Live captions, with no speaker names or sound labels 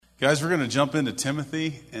Guys, we're going to jump into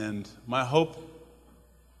Timothy, and my hope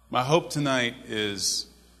tonight is,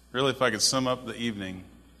 really if I could sum up the evening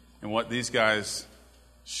and what these guys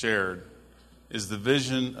shared, is the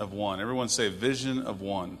vision of one. Everyone say vision of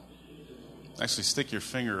one. Actually, stick your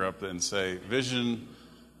finger up and say vision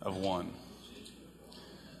of one.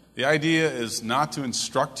 The idea is not to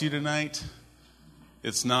instruct you tonight.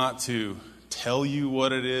 It's not to tell you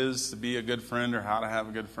what it is to be a good friend or how to have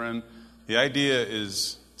a good friend. The idea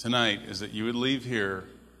is tonight is that you would leave here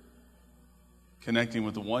connecting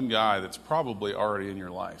with the one guy that's probably already in your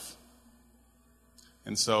life.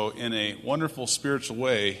 And so in a wonderful spiritual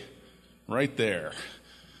way, right there,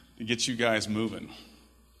 to get you guys moving.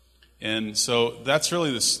 And so that's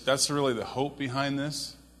really the hope behind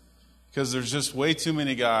this, because there's just way too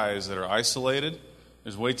many guys that are isolated.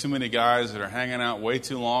 There's way too many guys that are hanging out way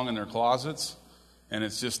too long in their closets, and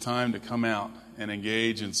it's just time to come out and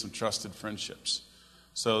engage in some trusted friendships.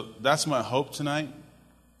 So that's my hope tonight.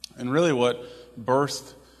 And really what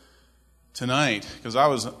birthed tonight, because I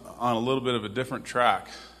was on a little bit of a different track,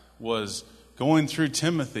 was going through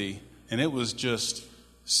Timothy, and it was just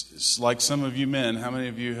like some of you men. How many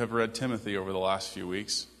of you have read Timothy over the last few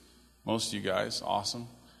weeks? Most of you guys. Awesome.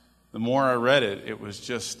 The more I read it, it was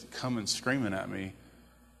just coming screaming at me.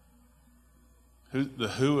 The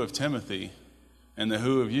who of Timothy and the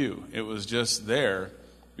who of you. It was just there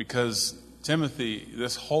because Timothy,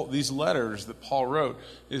 these letters that Paul wrote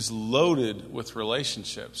is loaded with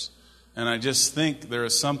relationships. And I just think there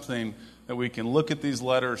is something that we can look at these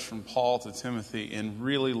letters from Paul to Timothy and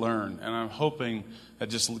really learn. And I'm hoping that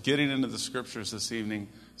just getting into the scriptures this evening,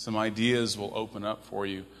 some ideas will open up for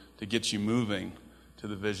you to get you moving to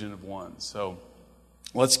the vision of one. So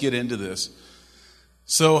let's get into this.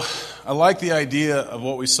 So I like the idea of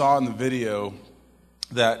what we saw in the video,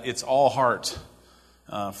 that it's all heart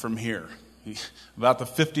from here. About the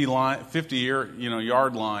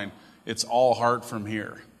 50-yard line, it's all heart from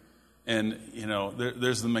here. And,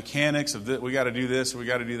 there's the mechanics of we got to do this, we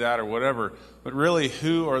got to do that, or whatever. But really,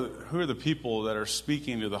 who are the people that are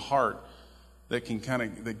speaking to the heart that can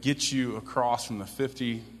that get you across from the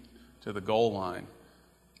 50 to the goal line?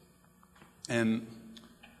 And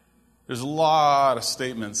there's a lot of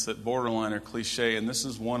statements that borderline are cliche, and this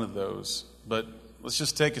is one of those. But let's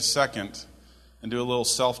just take a second and do a little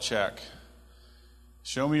self-check.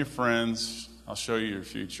 Show me your friends, I'll show you your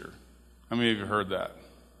future. How many of you heard that?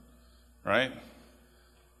 Right?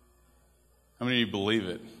 How many of you believe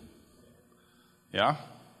it? Yeah?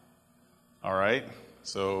 All right.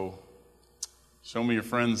 So, show me your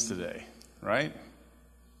friends today. Right?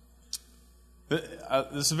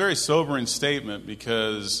 This is a very sobering statement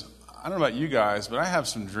because I don't know about you guys, but I have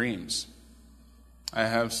some dreams. I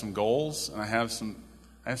have some goals, and I have some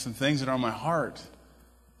things that are on my heart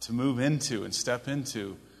to move into and step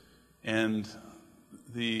into. And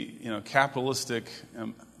the capitalistic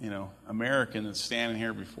American that's standing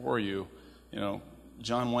here before you,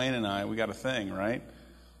 John Wayne and I, we got a thing, right?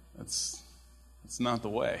 That's not the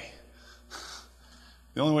way.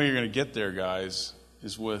 The only way you're going to get there, guys,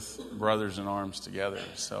 is with brothers in arms together.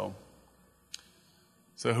 So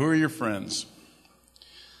who are your friends?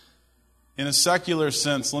 In a secular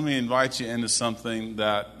sense, let me invite you into something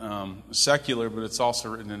that is secular, but it's also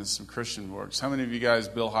written into some Christian works. How many of you guys,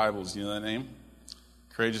 Bill Hybels, you know that name?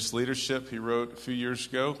 Courageous Leadership, he wrote a few years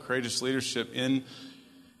ago. Courageous Leadership. In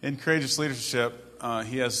Courageous Leadership,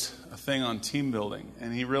 he has a thing on team building,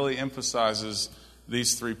 and he really emphasizes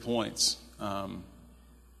these 3 points.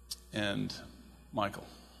 And Michael.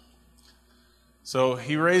 So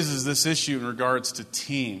he raises this issue in regards to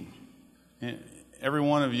team. Every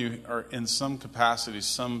one of you are in some capacity,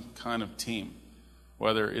 some kind of team.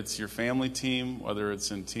 Whether it's your family team, whether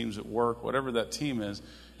it's in teams at work, whatever that team is.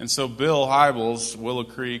 And so Bill Hybels, Willow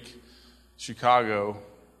Creek, Chicago,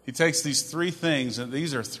 he takes these 3 things, and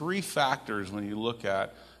these are 3 factors when you look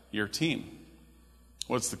at your team.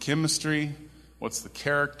 What's the chemistry, what's the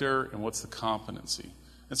character, and what's the competency?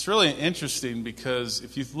 It's really interesting because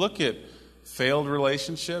if you look at failed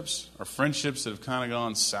relationships or friendships that have kind of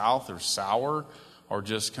gone south or sour or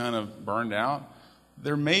just kind of burned out,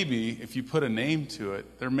 there may be, if you put a name to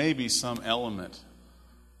it, there may be some element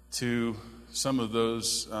to some of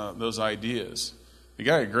those ideas. You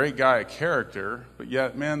got a great guy at character, but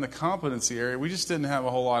yet, man, the competency area, we just didn't have a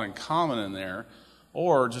whole lot in common in there.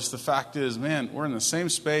 Or just the fact is, man, we're in the same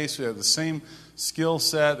space, we have the same skill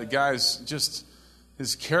set, the guy's just,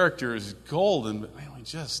 his character is golden, but man, we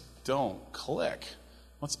just don't click.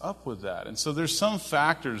 What's up with that? And so there's some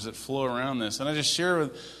factors that flow around this. And I just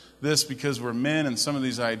share this because we're men and some of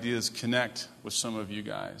these ideas connect with some of you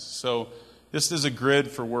guys. So this is a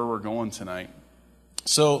grid for where we're going tonight.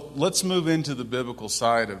 So let's move into the biblical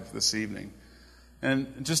side of this evening.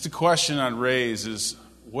 And just a question I'd raise is,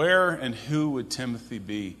 where and who would Timothy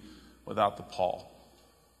be without the Paul?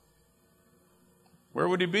 Where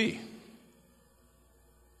would he be?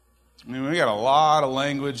 I mean, we got a lot of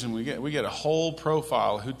language, and we get a whole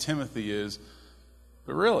profile of who Timothy is.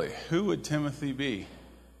 But really, who would Timothy be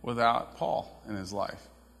without Paul in his life?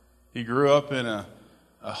 He grew up in a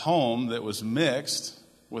home that was mixed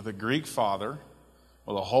with a Greek father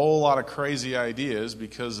with a whole lot of crazy ideas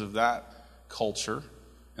because of that culture.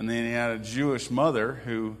 And then he had a Jewish mother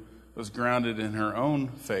who was grounded in her own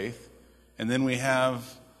faith. And then we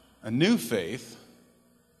have a new faith,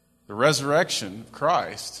 the resurrection of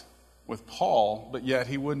Christ, with Paul, but yet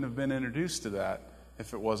he wouldn't have been introduced to that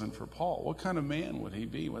if it wasn't for Paul. What kind of man would he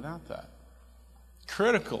be without that?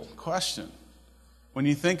 Critical question. When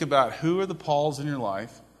you think about who are the Pauls in your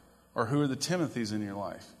life or who are the Timothys in your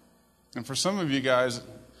life. And for some of you guys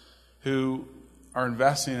who are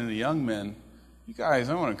investing in the young men, you guys,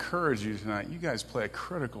 I want to encourage you tonight, you guys play a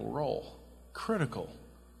critical role. Critical.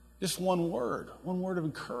 Just one word of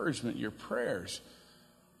encouragement, your prayers.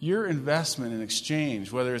 Your investment in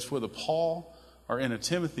exchange, whether it's with a Paul or in a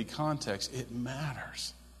Timothy context, it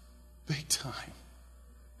matters big time.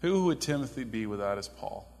 Who would Timothy be without his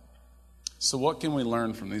Paul? So what can we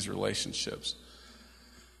learn from these relationships?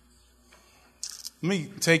 Let me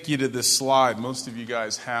take you to this slide. Most of you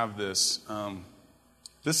guys have this. I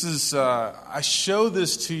show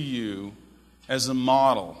this to you as a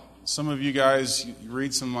model. Some of you guys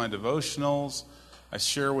read some of my devotionals. I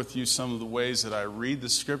share with you some of the ways that I read the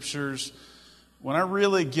scriptures. When I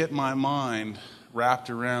really get my mind wrapped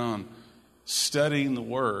around studying the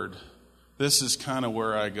Word, this is kind of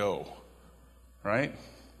where I go, right?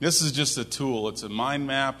 This is just a tool. It's a mind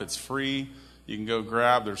map. It's free. You can go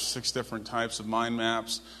grab. There's 6 different types of mind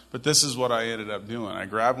maps. But this is what I ended up doing. I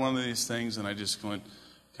grabbed one of these things and I just went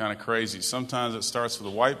kind of crazy. Sometimes it starts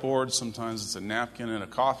with a whiteboard. Sometimes it's a napkin in a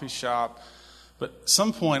coffee shop. But at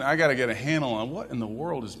some point, I got to get a handle on what in the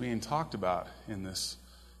world is being talked about in this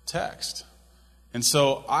text. And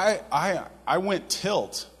so I went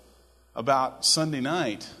tilt about Sunday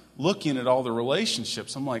night looking at all the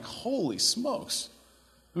relationships. I'm like, holy smokes.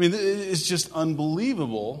 I mean, it's just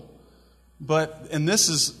unbelievable. And this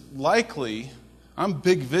is likely, I'm a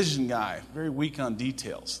big vision guy, very weak on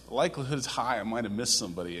details. The likelihood is high I might have missed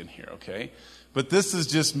somebody in here, okay? But this is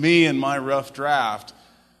just me and my rough draft.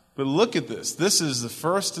 But look at this. This is the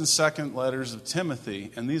first and second letters of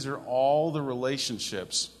Timothy, and these are all the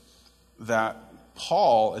relationships that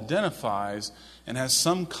Paul identifies and has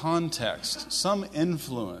some context, some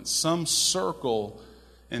influence, some circle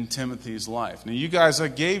in Timothy's life. Now, you guys, I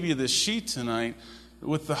gave you this sheet tonight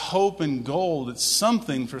with the hope and goal that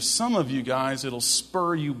something, for some of you guys, it'll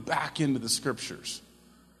spur you back into the Scriptures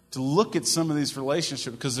to look at some of these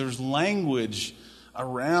relationships, because there's language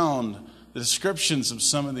around the descriptions of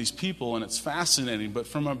some of these people, and it's fascinating. But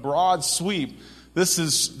from a broad sweep, this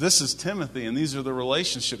is Timothy, and these are the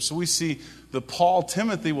relationships. So we see the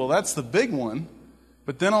Paul-Timothy, well, that's the big one.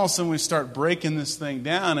 But then all of a sudden we start breaking this thing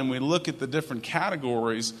down, and we look at the different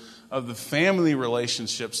categories of the family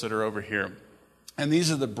relationships that are over here. And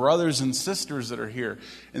these are the brothers and sisters that are here.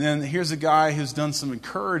 And then here's a guy who's done some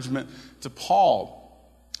encouragement to Paul.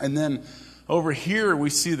 And then over here, we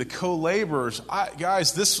see the co-laborers.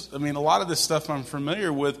 Guys, a lot of this stuff I'm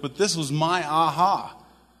familiar with, but this was my aha.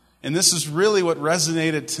 And this is really what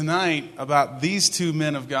resonated tonight about these 2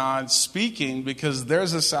 men of God speaking, because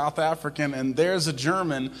there's a South African and there's a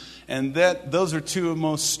German, and those are 2 of the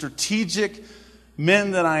most strategic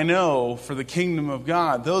men that I know for the kingdom of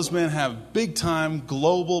God. Those men have big-time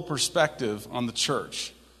global perspective on the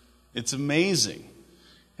church. It's amazing.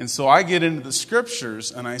 And so I get into the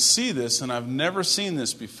scriptures and I see this, and I've never seen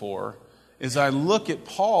this before, is I look at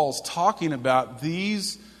Paul's talking about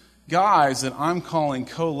these guys that I'm calling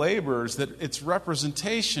co-laborers, that it's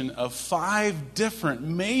representation of 5 different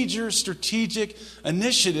major strategic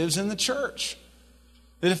initiatives in the church.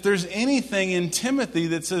 That if there's anything in Timothy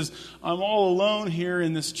that says, I'm all alone here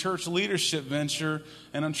in this church leadership venture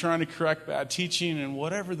and I'm trying to correct bad teaching and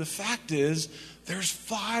whatever, the fact is, there's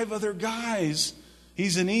 5 other guys.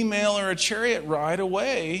 He's an email or a chariot ride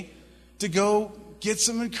away to go get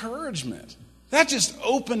some encouragement. That just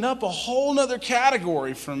opened up a whole other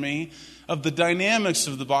category for me of the dynamics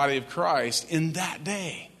of the body of Christ in that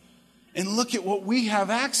day. And look at what we have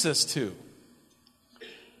access to.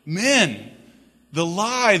 Men, the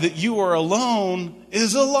lie that you are alone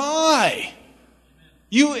is a lie.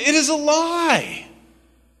 It is a lie.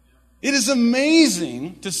 It is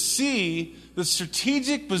amazing to see the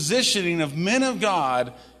strategic positioning of men of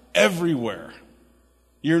God everywhere.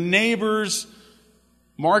 Your neighbors,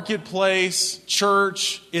 marketplace,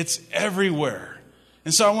 church, it's everywhere.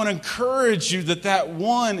 And so I want to encourage you that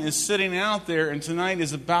one is sitting out there, and tonight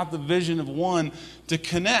is about the vision of one to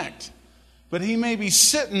connect. But he may be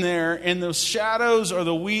sitting there in the shadows or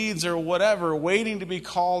the weeds or whatever, waiting to be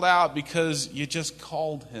called out because you just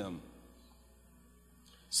called him.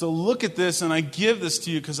 So look at this, and I give this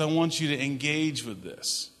to you because I want you to engage with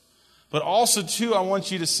this. But also, too, I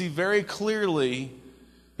want you to see very clearly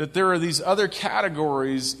that there are these other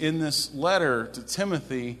categories in this letter to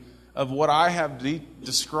Timothy of what I have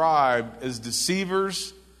described as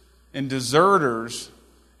deceivers and deserters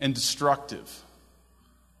and destructive.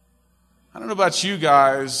 I don't know about you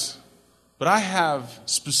guys, but I have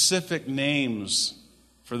specific names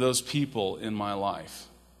for those people in my life.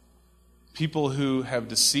 People who have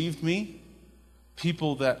deceived me,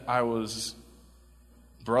 people that I was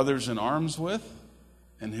brothers in arms with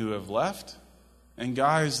and who have left, and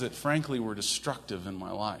guys that frankly were destructive in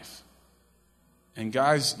my life. And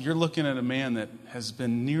guys, you're looking at a man that has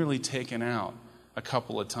been nearly taken out a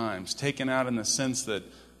couple of times. Taken out in the sense that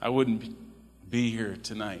I wouldn't be here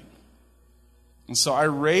tonight. And so I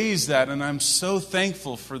raise that, and I'm so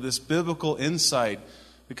thankful for this biblical insight,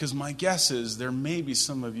 because my guess is there may be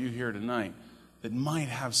some of you here tonight that might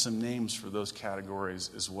have some names for those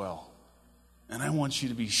categories as well. And I want you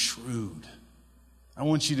to be shrewd. I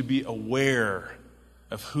want you to be aware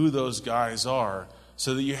of who those guys are,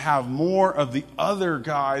 so that you have more of the other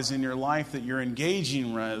guys in your life that you're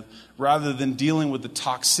engaging with, rather than dealing with the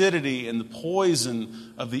toxicity and the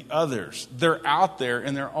poison of the others. They're out there,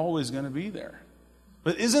 and they're always going to be there.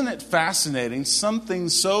 But isn't it fascinating, something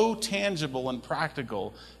so tangible and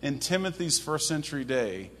practical in Timothy's first century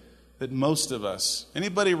day, that most of us,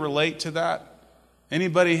 anybody relate to that?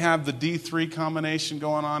 Anybody have the D3 combination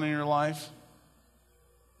going on in your life?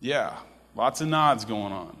 Yeah, lots of nods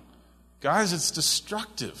going on. Guys, it's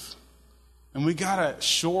destructive. And we got to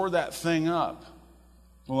shore that thing up.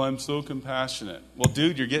 Well, I'm so compassionate. Well,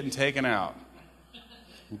 dude, you're getting taken out.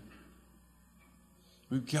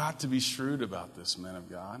 We've got to be shrewd about this, men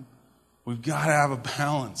of God. We've got to have a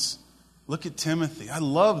balance. Look at Timothy. I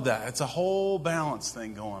love that. It's a whole balance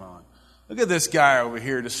thing going on. Look at this guy over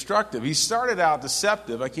here, destructive. He started out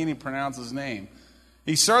deceptive. I can't even pronounce his name.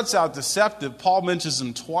 He starts out deceptive. Paul mentions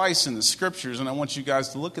him twice in the scriptures, and I want you guys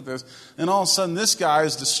to look at this. And all of a sudden, this guy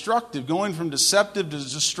is destructive, going from deceptive to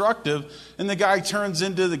destructive, and the guy turns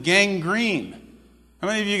into the gangrene. How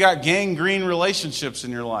many of you got gangrene relationships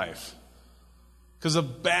in your life? Because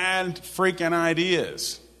of bad freaking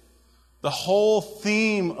ideas. The whole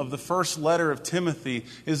theme of the first letter of Timothy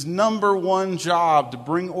is number one job to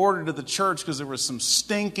bring order to the church, because there was some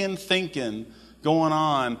stinking thinking going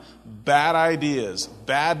on, bad ideas,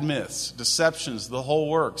 bad myths, deceptions, the whole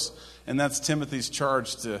works. And that's Timothy's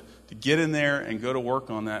charge, to get in there and go to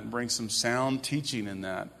work on that and bring some sound teaching in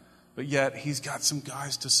that. But yet, he's got some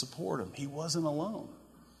guys to support him. He wasn't alone.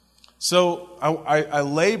 So I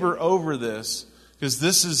labor over this, because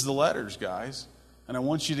this is the letters, guys. And I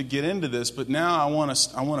want you to get into this, but now I want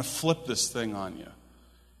to flip this thing on you.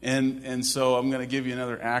 And so I'm going to give you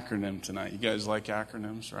another acronym tonight. You guys like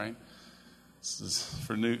acronyms, right? This is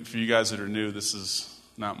for you guys that are new, this is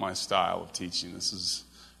not my style of teaching. This is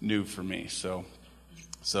new for me. So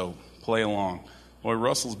play along. Boy,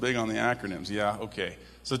 Russell's big on the acronyms. Yeah, okay.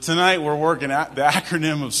 So tonight we're working at the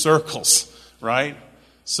acronym of circles, right?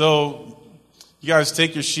 So you guys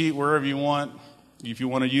take your sheet wherever you want. If you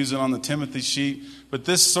want to use it on the Timothy sheet. But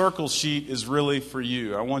this circle sheet is really for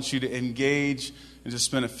you. I want you to engage and just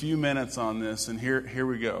spend a few minutes on this. And here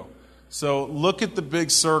we go. So look at the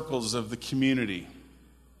big circles of the community.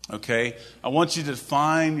 Okay? I want you to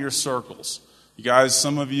define your circles. You guys,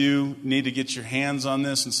 some of you need to get your hands on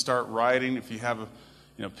this and start writing. If you have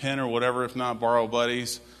a pen or whatever, if not, borrow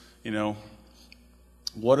buddies.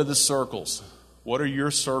 What are the circles? What are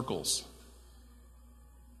your circles?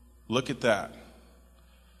 Look at that.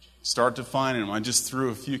 Start defining them. I just threw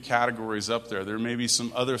a few categories up there. There may be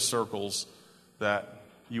some other circles that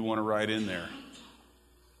you want to write in there.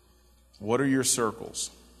 What are your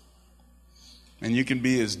circles? And you can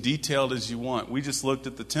be as detailed as you want. We just looked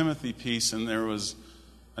at the Timothy piece, and there was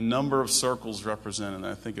a number of circles represented.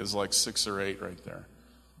 I think it was like 6 or 8 right there.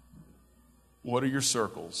 What are your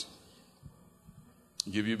circles?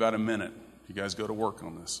 I'll give you about a minute. You guys go to work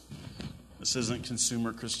on this. This isn't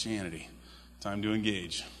consumer Christianity. Time to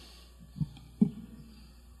engage.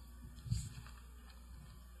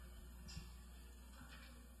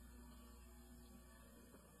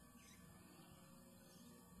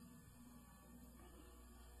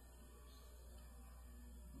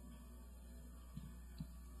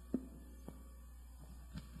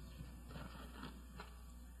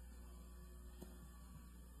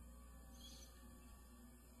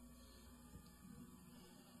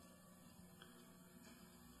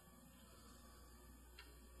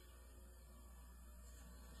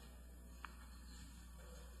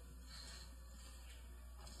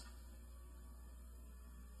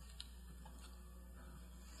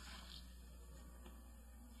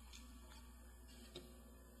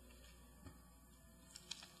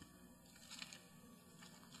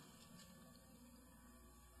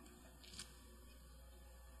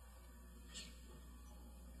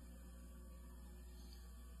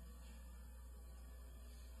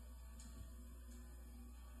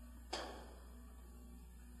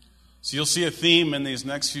 So you'll see a theme in these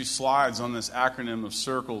next few slides on this acronym of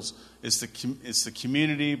circles. It's the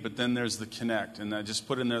community, but then there's the connect. And I just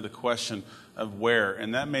put in there the question of where.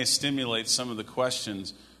 And that may stimulate some of the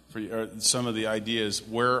questions, or some of the ideas.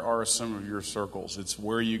 Where are some of your circles? It's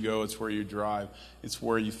where you go. It's where you drive. It's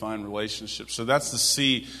where you find relationships. So that's the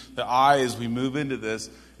C. The I, as we move into this,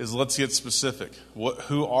 is let's get specific.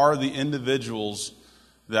 Who are the individuals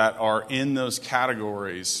that are in those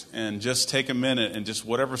categories? And just take a minute and just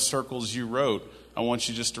whatever circles you wrote, I want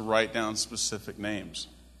you just to write down specific names.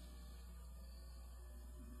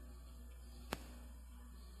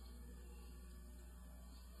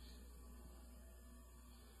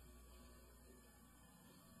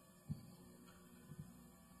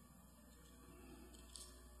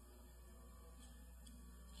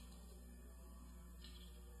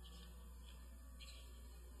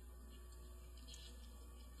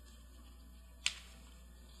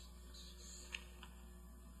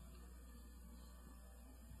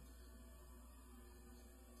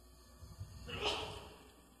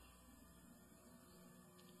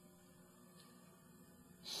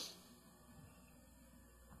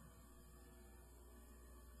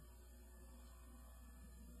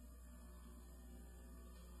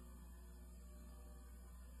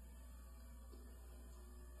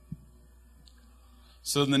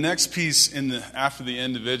 So the next piece after the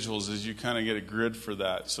individuals is you kind of get a grid for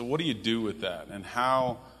that. So what do you do with that? And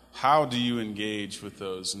how do you engage with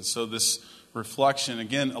those? And so this reflection,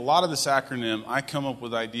 again, a lot of this acronym, I come up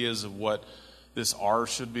with ideas of what this R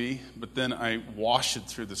should be, but then I wash it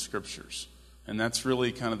through the scriptures. And that's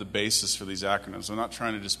really kind of the basis for these acronyms. I'm not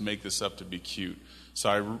trying to just make this up to be cute. So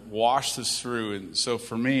I wash this through. And so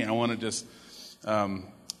for me, I want to just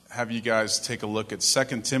have you guys take a look at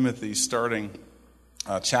 2 Timothy starting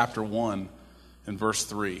chapter 1 and verse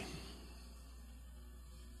 3.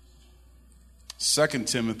 2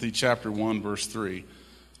 Timothy chapter 1, verse 3.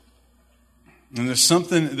 And there's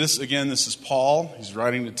something, this is Paul. He's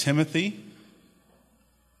writing to Timothy.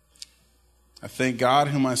 I thank God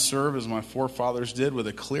whom I serve as my forefathers did with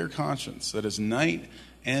a clear conscience, that as night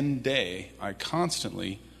and day I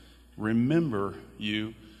constantly remember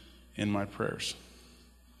you in my prayers.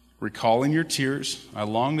 Recalling your tears, I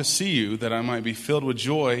long to see you that I might be filled with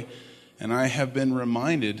joy, and I have been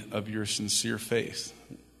reminded of your sincere faith.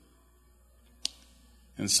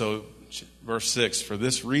 And so, verse 6, for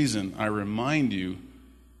this reason I remind you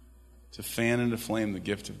to fan into flame the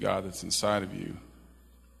gift of God that's inside of you.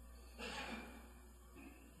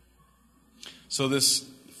 So this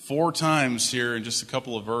 4 times here in just a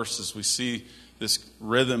couple of verses, we see this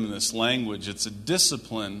rhythm, this language. It's a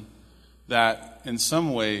discipline that in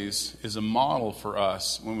some ways is a model for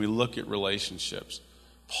us when we look at relationships.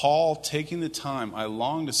 Paul taking the time, I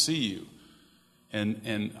long to see you.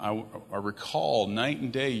 And I recall night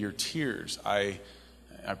and day your tears. I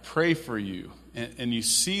pray for you. And you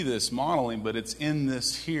see this modeling, but it's in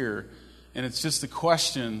this here. And it's just a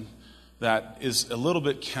question that is a little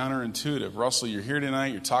bit counterintuitive. Russell, you're here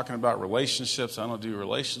tonight. You're talking about relationships. I don't do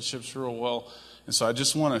relationships real well. And so I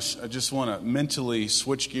just want to mentally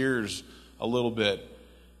switch gears a little bit,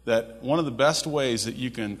 that one of the best ways that you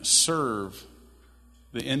can serve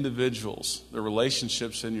the individuals, the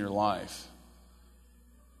relationships in your life,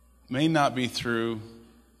 may not be through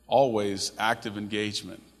always active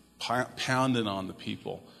engagement, pounding on the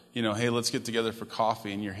people. You know, hey, let's get together for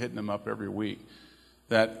coffee, and you're hitting them up every week.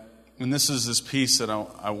 And this is this piece that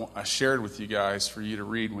I shared with you guys for you to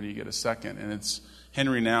read when you get a second, and it's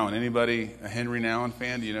Henry Nouwen. Anybody a Henry Nouwen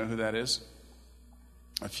fan? Do you know who that is?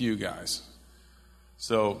 A few guys.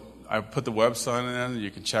 So I put the website in there that you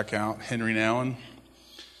can check out, Henry Nouwen.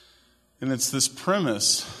 And it's this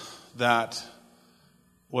premise that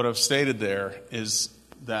what I've stated there is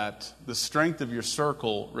that the strength of your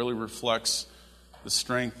circle really reflects the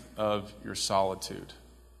strength of your solitude.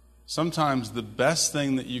 Sometimes the best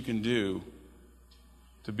thing that you can do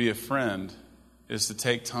to be a friend is to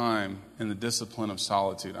take time in the discipline of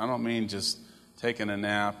solitude. I don't mean just taking a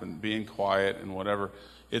nap and being quiet and whatever.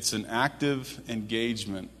 It's an active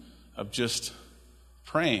engagement of just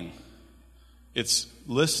praying. It's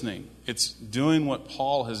listening. It's doing what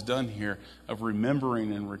Paul has done here of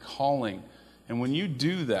remembering and recalling. And when you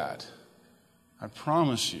do that, I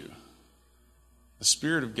promise you, the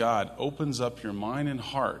Spirit of God opens up your mind and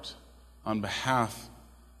heart on behalf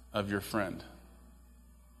of your friend.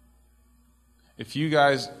 If you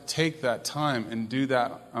guys take that time and do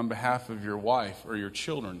that on behalf of your wife or your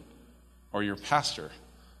children or your pastor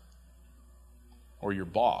or your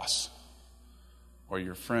boss or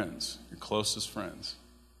your friends, your closest friends,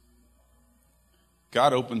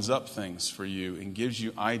 God opens up things for you and gives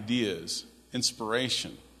you ideas,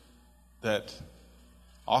 inspiration, that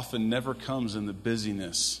often never comes in the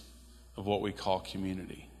busyness of what we call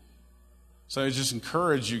community. So I just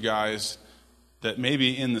encourage you guys that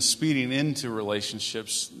maybe in the speeding into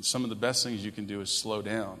relationships, some of the best things you can do is slow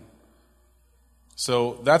down.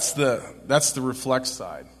 So that's the reflect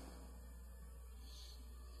side.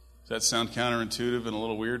 Does that sound counterintuitive and a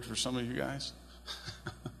little weird for some of you guys?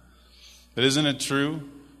 But isn't it true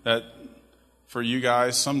that for you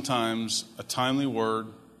guys, sometimes a timely word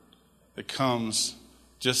that comes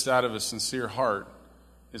just out of a sincere heart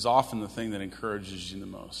is often the thing that encourages you the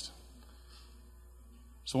most?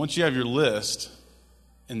 So once you have your list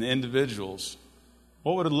and the individuals,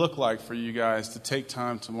 what would it look like for you guys to take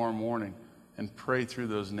time tomorrow morning and pray through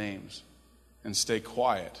those names and stay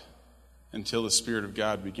quiet until the Spirit of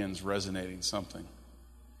God begins resonating something?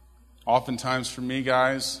 Oftentimes for me,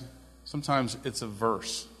 guys, sometimes it's a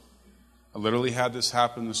verse. I literally had this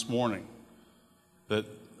happen this morning, that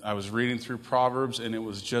I was reading through Proverbs, and it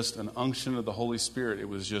was just an unction of the Holy Spirit. It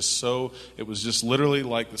was just literally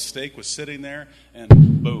like the steak was sitting there,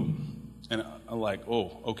 and boom. And I'm like,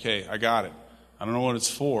 oh, okay, I got it. I don't know what it's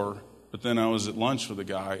for, but then I was at lunch with a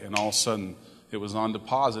guy, and all of a sudden it was on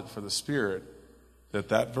deposit for the Spirit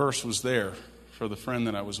that verse was there for the friend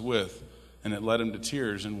that I was with, and it led him to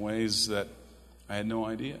tears in ways that I had no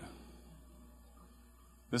idea.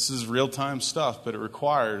 This is real-time stuff, but it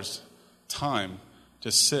requires time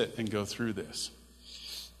to sit and go through this.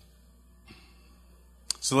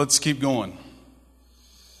 So let's keep going.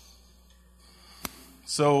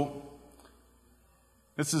 So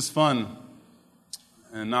this is fun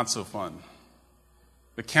and not so fun.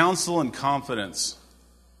 The counsel and confidence.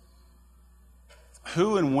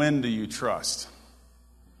 Who and when do you trust?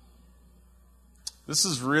 This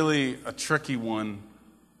is really a tricky one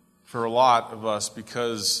for a lot of us,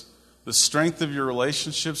 because the strength of your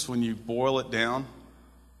relationships, when you boil it down,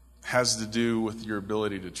 has to do with your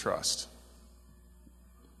ability to trust.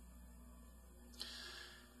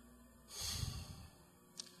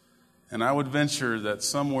 And I would venture that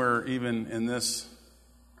somewhere, even in this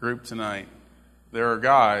group tonight, there are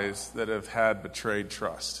guys that have had betrayed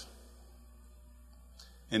trust.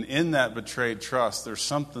 And in that betrayed trust, there's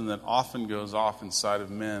something that often goes off inside of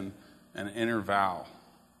men, an inner vow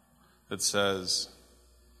that says,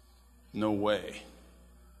 no way.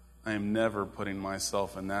 I am never putting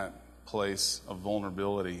myself in that place of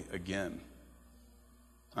vulnerability again.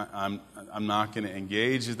 I'm not going to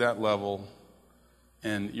engage at that level,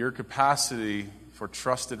 and your capacity for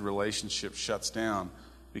trusted relationship shuts down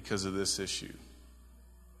because of this issue.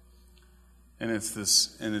 And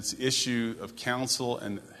it's issue of counsel,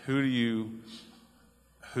 and who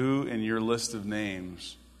in your list of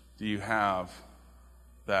names do you have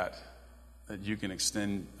that you can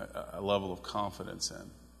extend a level of confidence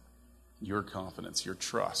in? Your confidence, your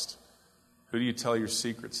trust. Who do you tell your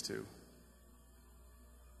secrets to?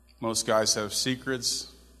 Most guys have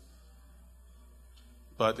secrets,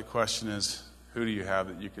 but the question is, who do you have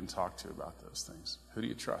that you can talk to about those things? Who do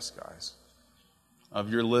you trust, guys?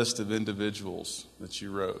 Of your list of individuals that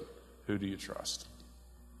you wrote, who do you trust?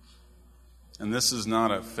 And this is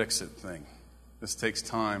not a fix-it thing. This takes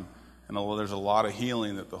time, and there's a lot of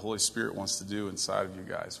healing that the Holy Spirit wants to do inside of you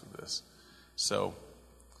guys with this. So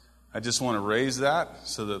I just want to raise that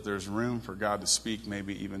so that there's room for God to speak,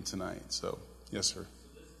 maybe even tonight. So, yes, sir.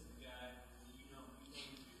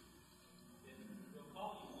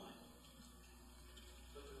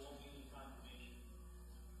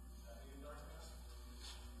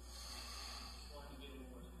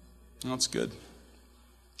 No, it's good.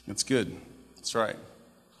 It's good. That's right.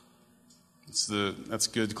 That's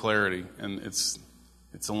good clarity, and it's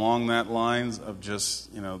along that lines of just,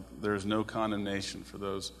 there's no condemnation for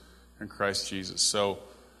those in Christ Jesus. So,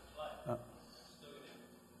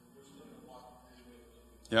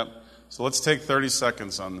 yep. So let's take 30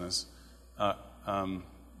 seconds on this.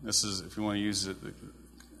 This is, if you want to use it, the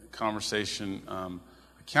conversation.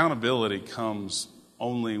 Accountability comes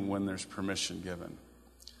only when there's permission given.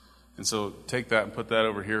 And so take that and put that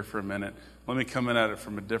over here for a minute. Let me come in at it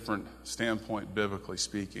from a different standpoint, biblically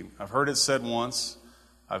speaking. I've heard it said once.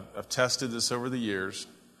 I've tested this over the years,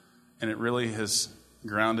 and it really has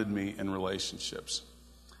grounded me in relationships.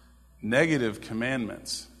 Negative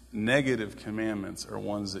commandments are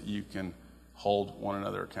ones that you can hold one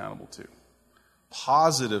another accountable to.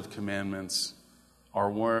 Positive commandments are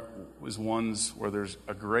ones where there's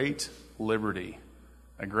a great liberty,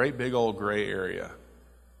 a great big old gray area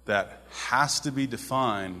that has to be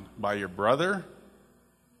defined by your brother?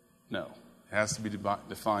 No, it has to be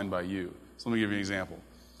defined by you. So let me give you an example.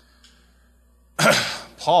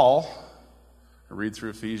 Paul, I read through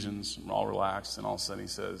Ephesians, I'm all relaxed, and all of a sudden he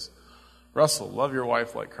says, Russell, love your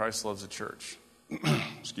wife like Christ loves the church.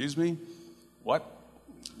 Excuse me? What?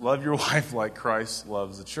 Love your wife like Christ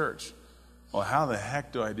loves the church. Well, how the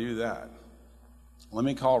heck do I do that? Let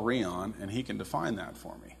me call Rion, and he can define that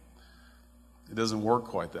for me. It doesn't work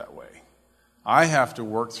quite that way. I have to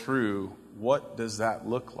work through, what does that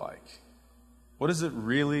look like? What does it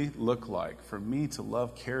really look like for me to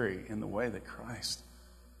love Carrie in the way that Christ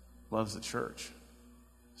loves the church?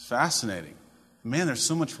 It's fascinating. Man, there's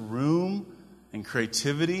so much room and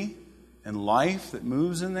creativity and life that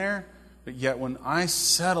moves in there. But yet when I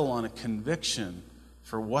settle on a conviction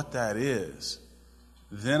for what that is,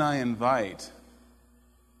 then I invite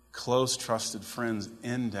close, trusted friends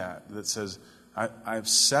in that says, I've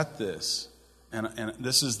set this, and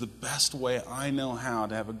this is the best way I know how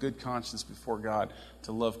to have a good conscience before God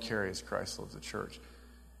to love Carrie as Christ loves the church.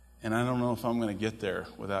 And I don't know if I'm going to get there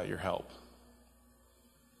without your help.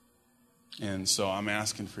 And so I'm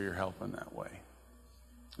asking for your help in that way.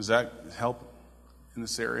 Does that help in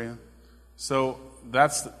this area? So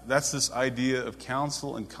that's this idea of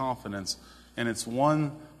counsel and confidence, and it's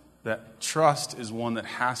one that trust is one that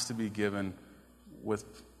has to be given with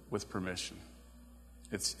permission.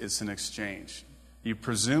 It's an exchange. You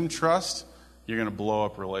presume trust, you're going to blow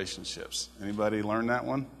up relationships. Anybody learn that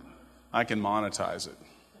one? I can monetize it.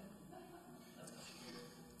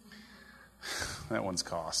 That one's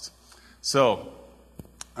cost. So,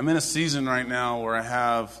 I'm in a season right now where I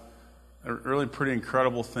have a really pretty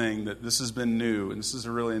incredible thing that this has been new, and this is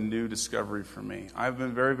really a new discovery for me. I've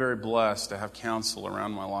been very, very blessed to have counsel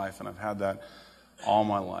around my life, and I've had that all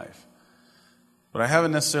my life. But I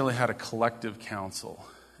haven't necessarily had a collective counsel,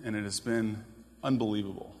 and it has been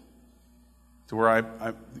unbelievable. To where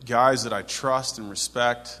I guys that I trust and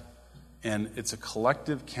respect, and it's a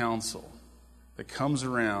collective counsel that comes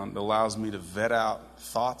around that allows me to vet out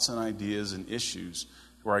thoughts and ideas and issues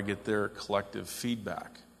where I get their collective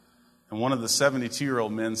feedback. And one of the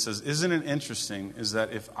 72-year-old men says, isn't it interesting is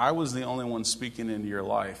that if I was the only one speaking into your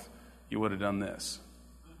life, you would have done this.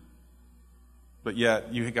 But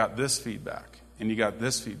yet, you got this feedback, and you got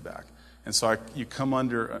this feedback. And so you come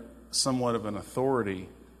under somewhat of an authority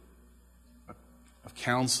of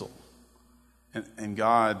counsel. And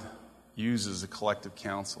God uses the collective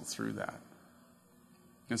counsel through that.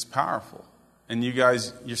 It's powerful. And you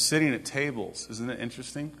guys, you're sitting at tables. Isn't it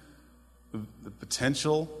interesting? The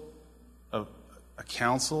potential of a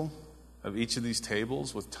counsel of each of these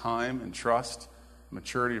tables with time and trust,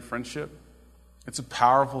 maturity of friendship. It's a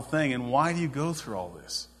powerful thing. And why do you go through all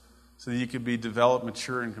this? So that you could be developed,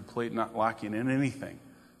 mature, and complete, not lacking in anything.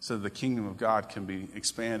 So that the kingdom of God can be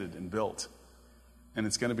expanded and built. And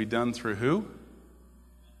it's going to be done through who?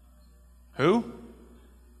 Who?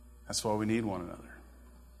 That's why we need one another.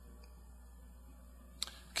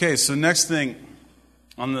 Okay, so next thing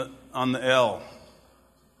on the L.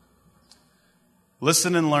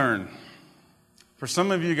 Listen and learn. For some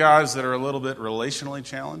of you guys that are a little bit relationally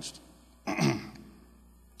challenged,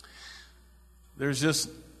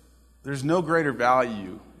 there's no greater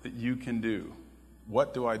value that you can do.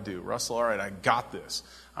 What do I do? Russell, all right, I got this.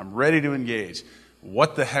 I'm ready to engage.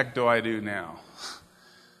 What the heck do I do now?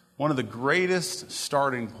 One of the greatest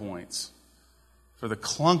starting points for the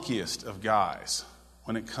clunkiest of guys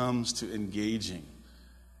when it comes to engaging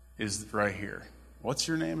is right here. What's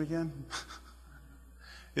your name again?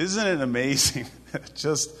 Isn't it amazing that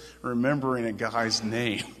just remembering a guy's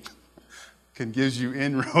name can give you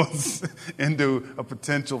inroads into a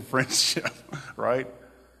potential friendship, right?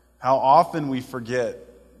 How often we forget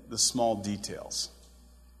the small details.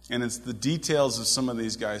 And it's the details of some of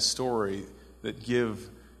these guys' story that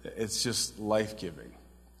it's just life-giving.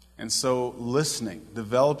 And so listening,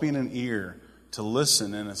 developing an ear to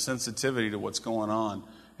listen and a sensitivity to what's going on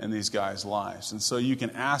in these guys' lives. And so you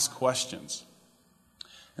can ask questions.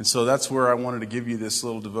 And so that's where I wanted to give you this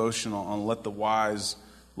little devotional on let the wise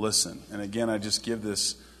listen. And again, I just give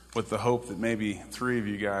this with the hope that maybe 3 of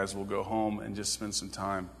you guys will go home and just spend some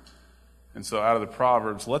time. And so out of the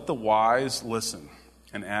Proverbs, let the wise listen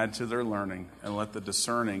and add to their learning, and let the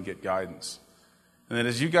discerning get guidance. And that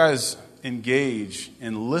as you guys engage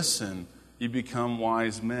and listen, you become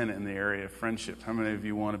wise men in the area of friendship. How many of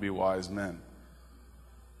you want to be wise men?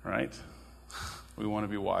 Right? We want to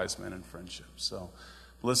be wise men in friendship. So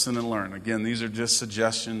listen and learn. Again, these are just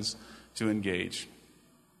suggestions to engage.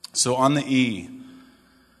 So on the E.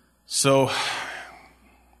 So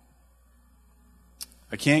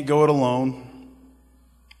I can't go it alone.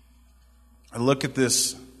 I look at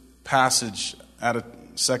this passage out of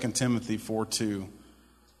 2 Timothy 4:2.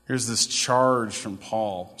 Here's this charge from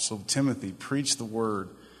Paul. So Timothy, preach the word,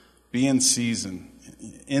 be in season,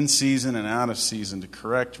 in season and out of season to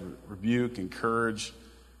correct, rebuke, encourage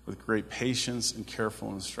with great patience and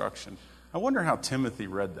careful instruction. I wonder how Timothy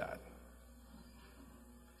read that.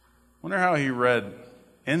 I wonder how he read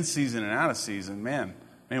in season and out of season. Man,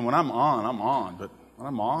 when I'm on. But when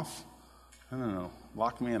I'm off, I don't know,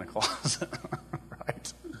 lock me in a closet.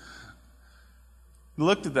 Right?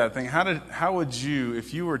 Looked at that thing. How would you,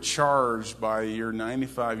 if you were charged by your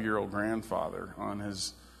 95-year-old grandfather on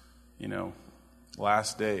his,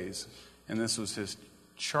 last days, and this was his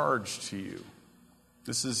charge to you,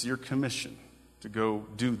 this is your commission to go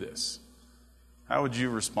do this, how would you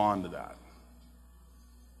respond to that?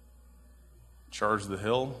 Charge the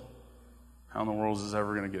hill? How in the world is this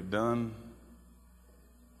ever going to get done?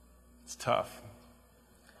 It's tough.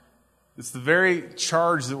 It's the very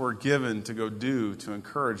charge that we're given to go do, to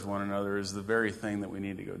encourage one another, is the very thing that we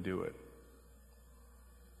need to go do it.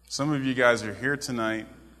 Some of you guys are here tonight,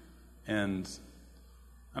 and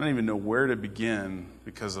I don't even know where to begin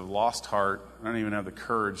because of lost heart. I don't even have the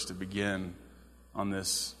courage to begin on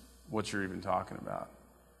this, what you're even talking about.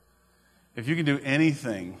 If you can do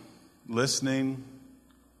anything, listening,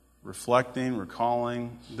 reflecting,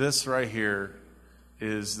 recalling, this right here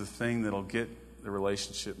is the thing that'll get the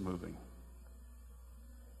relationship moving.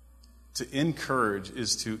 To encourage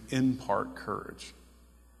is to impart courage.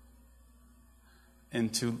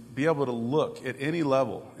 And to be able to look at any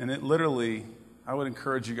level, and it literally, I would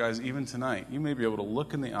encourage you guys, even tonight, you may be able to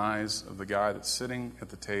look in the eyes of the guy that's sitting at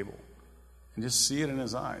the table and just see it in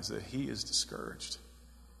his eyes that he is discouraged.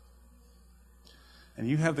 And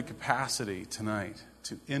you have the capacity tonight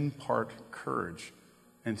to impart courage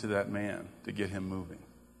into that man to get him moving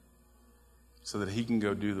so that he can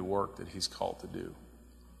go do the work that he's called to do.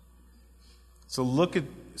 So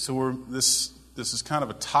this is kind of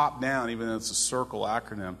a top-down, even though it's a circle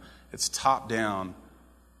acronym, it's top-down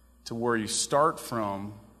to where you start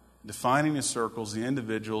from defining the circles, the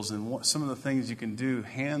individuals, and some of the things you can do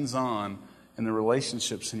hands-on in the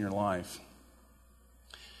relationships in your life.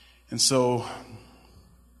 And so,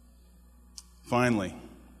 finally,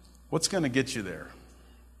 what's going to get you there?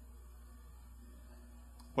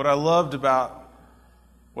 What I loved about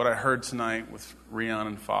what I heard tonight with Rian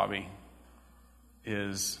and Fabi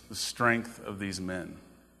is the strength of these men.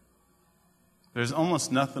 There's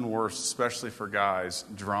almost nothing worse, especially for guys,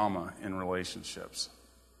 drama in relationships.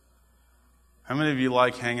 How many of you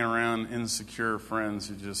like hanging around insecure friends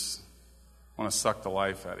who just want to suck the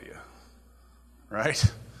life out of you?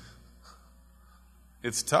 Right?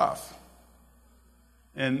 It's tough.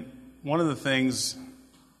 And one of the things,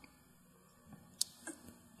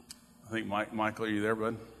 I think, Michael, are you there,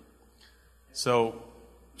 bud? So,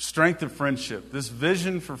 strength of friendship, this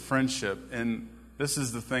vision for friendship, and this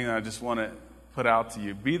is the thing that I just want to put out to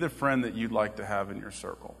you. Be the friend that you'd like to have in your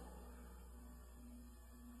circle.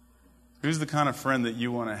 Who's the kind of friend that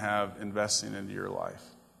you want to have investing into your life?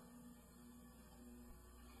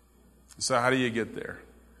 So how do you get there?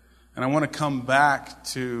 And I want to come back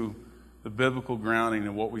to the biblical grounding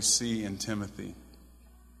of what we see in Timothy.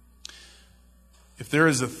 If there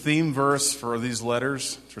is a theme verse for these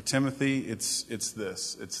letters, for Timothy, it's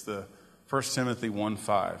this. It's the 1 Timothy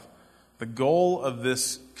 1:5. The goal of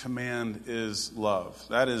this command is love.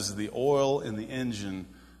 That is the oil in the engine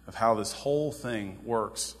of how this whole thing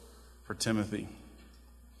works for Timothy,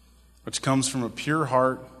 which comes from a pure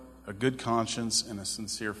heart, a good conscience, and a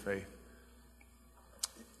sincere faith.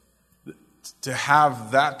 To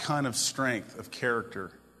have that kind of strength of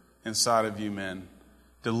character inside of you men,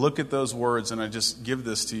 to look at those words, and I just give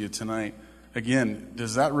this to you tonight. Again,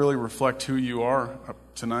 does that really reflect who you are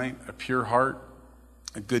tonight? A pure heart,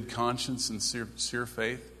 a good conscience, and sincere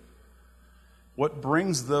faith? What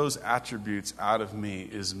brings those attributes out of me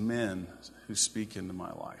is men who speak into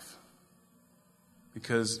my life.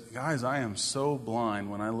 Because, guys, I am so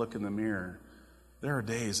blind when I look in the mirror. There are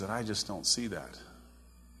days that I just don't see that.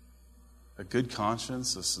 A good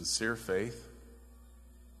conscience, a sincere faith.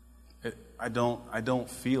 I don't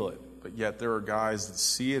feel it, but yet there are guys that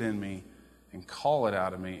see it in me and call it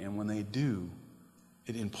out of me, and when they do,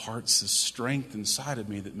 it imparts the strength inside of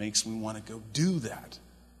me that makes me want to go do that.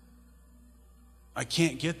 I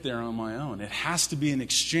can't get there on my own. It has to be an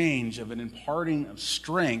exchange of an imparting of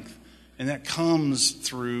strength, and that comes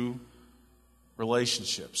through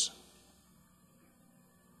relationships.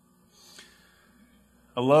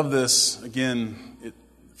 I love this. Again,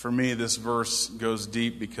 for me, this verse goes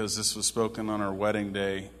deep because this was spoken on our wedding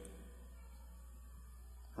day.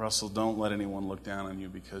 Russell, don't let anyone look down on you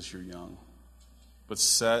because you're young, but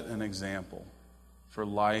set an example for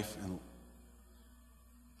life and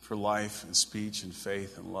speech and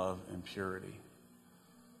faith and love and purity.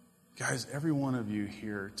 Guys, every one of you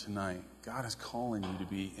here tonight, God is calling you to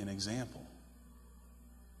be an example.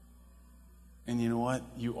 And you know what?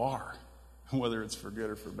 You are, whether it's for good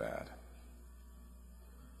or for bad.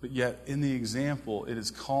 But yet, in the example, it is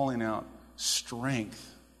calling out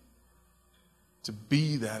strength to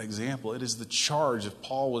be that example. It is the charge. If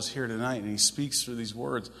Paul was here tonight and he speaks through these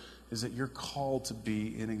words, is that you're called to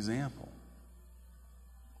be an example.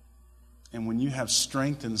 And when you have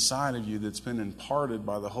strength inside of you that's been imparted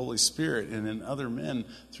by the Holy Spirit and in other men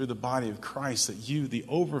through the body of Christ, that you, the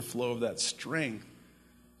overflow of that strength,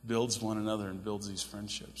 builds one another and builds these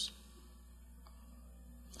friendships.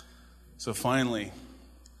 So finally,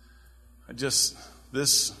 this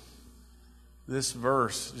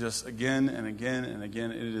verse, just again and again and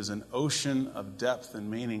again, it is an ocean of depth and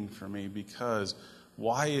meaning for me, because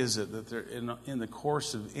why is it that there, in the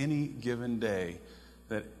course of any given day,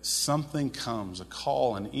 that something comes, a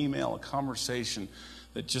call, an email, a conversation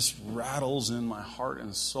that just rattles in my heart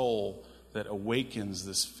and soul, that awakens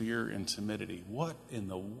this fear and timidity? What in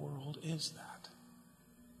the world is that?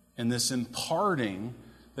 And this imparting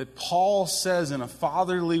that Paul says in a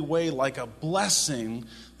fatherly way, like a blessing,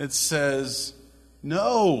 that says,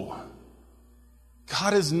 no,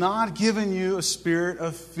 God has not given you a spirit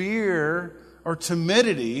of fear or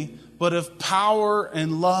timidity, but of power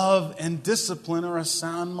and love and discipline or a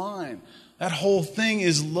sound mind. That whole thing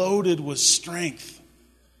is loaded with strength.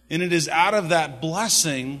 And it is out of that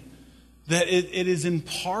blessing that it is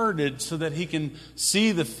imparted so that he can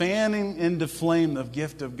see the fanning into flame of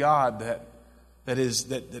gift of God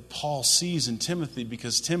that Paul sees in Timothy,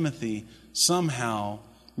 because Timothy somehow,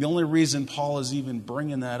 the only reason Paul is even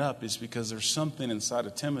bringing that up is because there's something inside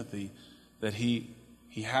of Timothy that he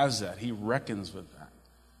has that. He reckons with that.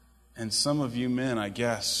 And some of you men, I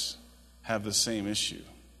guess, have the same issue.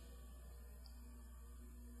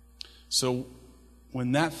 So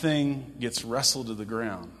when that thing gets wrestled to the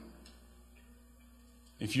ground,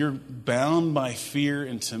 if you're bound by fear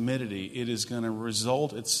and timidity, it is going to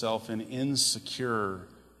result itself in insecure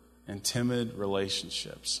and timid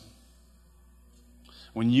relationships.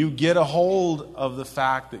 When you get a hold of the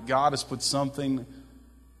fact that God has put something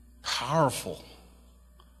powerful,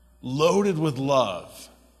 loaded with love,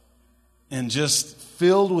 and just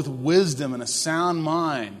filled with wisdom and a sound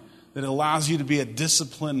mind that allows you to be a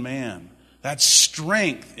disciplined man, that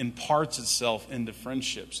strength imparts itself into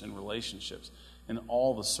friendships and relationships in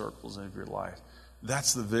all the circles of your life.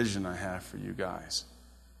 That's the vision I have for you guys.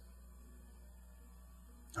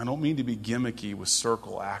 I don't mean to be gimmicky with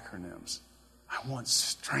circle acronyms. I want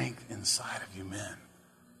strength inside of you men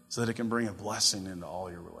so that it can bring a blessing into all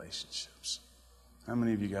your relationships. How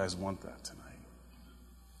many of you guys want that tonight?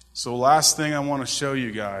 So last thing I want to show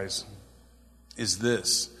you guys is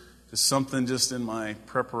this. It's something just in my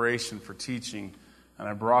preparation for teaching, and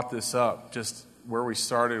I brought this up just where we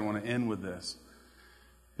started. I want to end with this.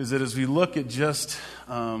 Is that as we look at just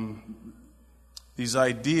these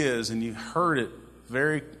ideas, and you heard it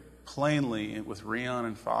very plainly with Rion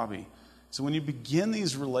and Fabi. So when you begin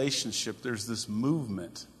these relationships, there's this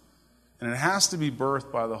movement, and it has to be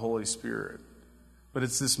birthed by the Holy Spirit. But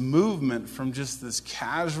it's this movement from just this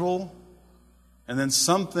casual, and then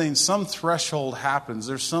some threshold happens.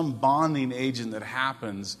 There's some bonding agent that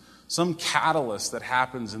happens, some catalyst that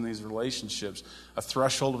happens in these relationships, a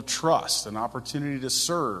threshold of trust, an opportunity to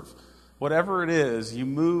serve. Whatever it is, you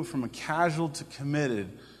move from a casual to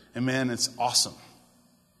committed, and man, it's awesome.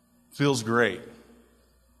 Feels great.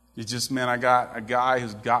 You just, man, I got a guy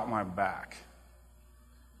who's got my back.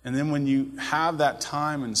 And then when you have that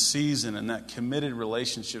time and season and that committed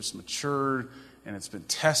relationship's matured and it's been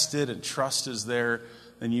tested and trust is there,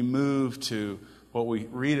 then you move to what we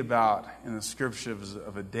read about in the scriptures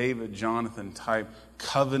of a David, Jonathan type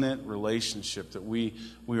covenant relationship that we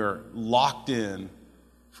are locked in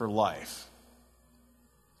for life.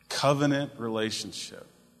 Covenant relationship.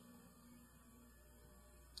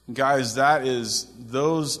 Guys,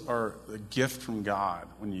 those are a gift from God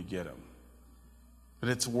when you get them. But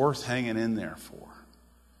it's worth hanging in there for.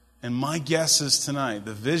 And my guess is tonight,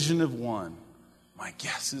 the vision of one, my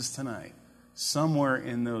guess is tonight, somewhere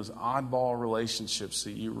in those oddball relationships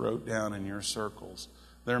that you wrote down in your circles,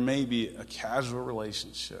 there may be a casual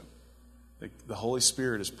relationship that the Holy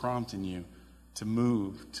Spirit is prompting you to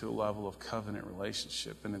move to a level of covenant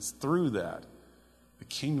relationship. And it's through that the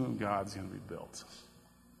kingdom of God is going to be built.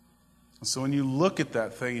 And so when you look at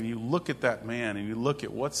that thing and you look at that man and you look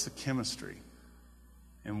at what's the chemistry,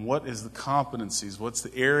 and what is the competencies? What's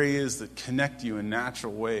the areas that connect you in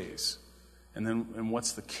natural ways? And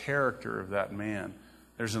what's the character of that man?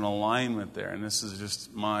 There's an alignment there. And this is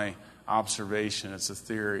just my observation. It's a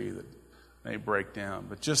theory that may break down.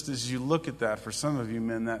 But just as you look at that, for some of you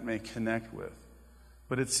men, that may connect with.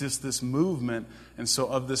 But it's just this movement. And so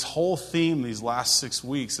of this whole theme these last 6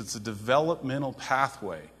 weeks, it's a developmental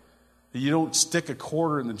pathway. You don't stick a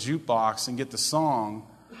quarter in the jukebox and get the song.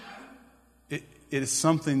 It is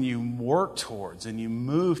something you work towards and you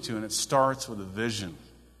move to, and it starts with a vision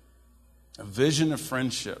of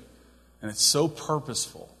friendship. And it's so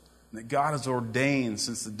purposeful that God has ordained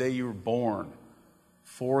since the day you were born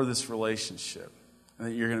for this relationship, and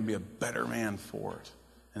that you're going to be a better man for it.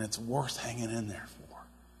 And it's worth hanging in there for.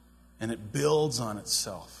 And it builds on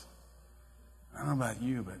itself. I don't know about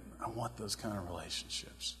you, but I want those kind of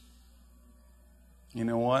relationships. You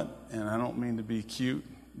know what? And I don't mean to be cute,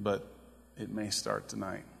 but it may start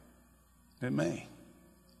tonight. It may.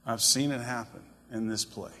 I've seen it happen in this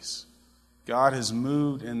place. God has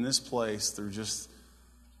moved in this place through just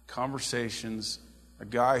conversations. A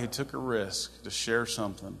guy who took a risk to share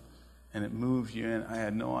something, and it moved you in. I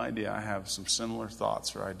had no idea. I have some similar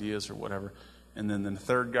thoughts or ideas or whatever. And then the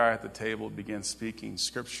third guy at the table began speaking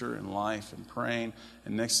scripture and life and praying.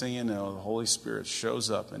 And next thing you know, the Holy Spirit shows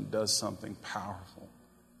up and does something powerful.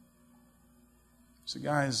 So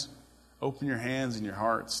guys, open your hands and your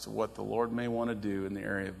hearts to what the Lord may want to do in the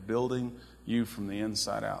area of building you from the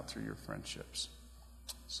inside out through your friendships.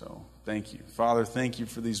 So thank you. Father, thank you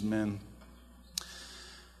for these men.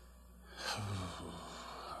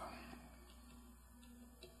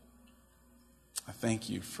 I thank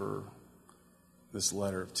you for this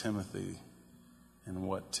letter of Timothy and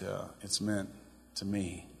what it's meant to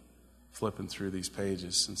me flipping through these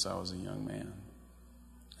pages since I was a young man.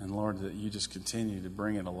 And Lord, that you just continue to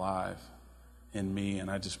bring it alive in me.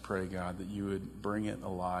 And I just pray, God, that you would bring it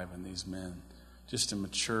alive in these men, just to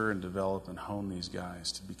mature and develop and hone these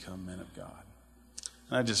guys to become men of God.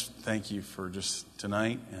 And I just thank you for just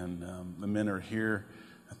tonight, and the men are here.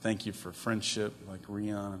 I thank you for friendship like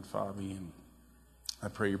Rion and Fabi, and I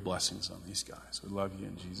pray your blessings on these guys. We love you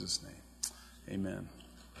in Jesus' name. Amen.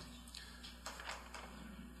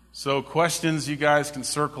 So questions, you guys can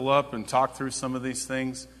circle up and talk through some of these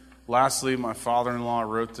things. Lastly, my father-in-law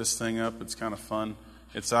wrote this thing up. It's kind of fun.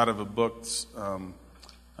 It's out of a book,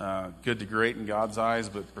 Good to Great in God's Eyes,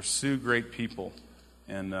 but Pursue Great People.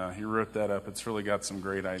 And he wrote that up. It's really got some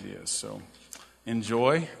great ideas. So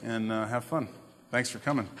enjoy and have fun. Thanks for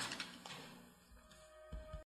coming.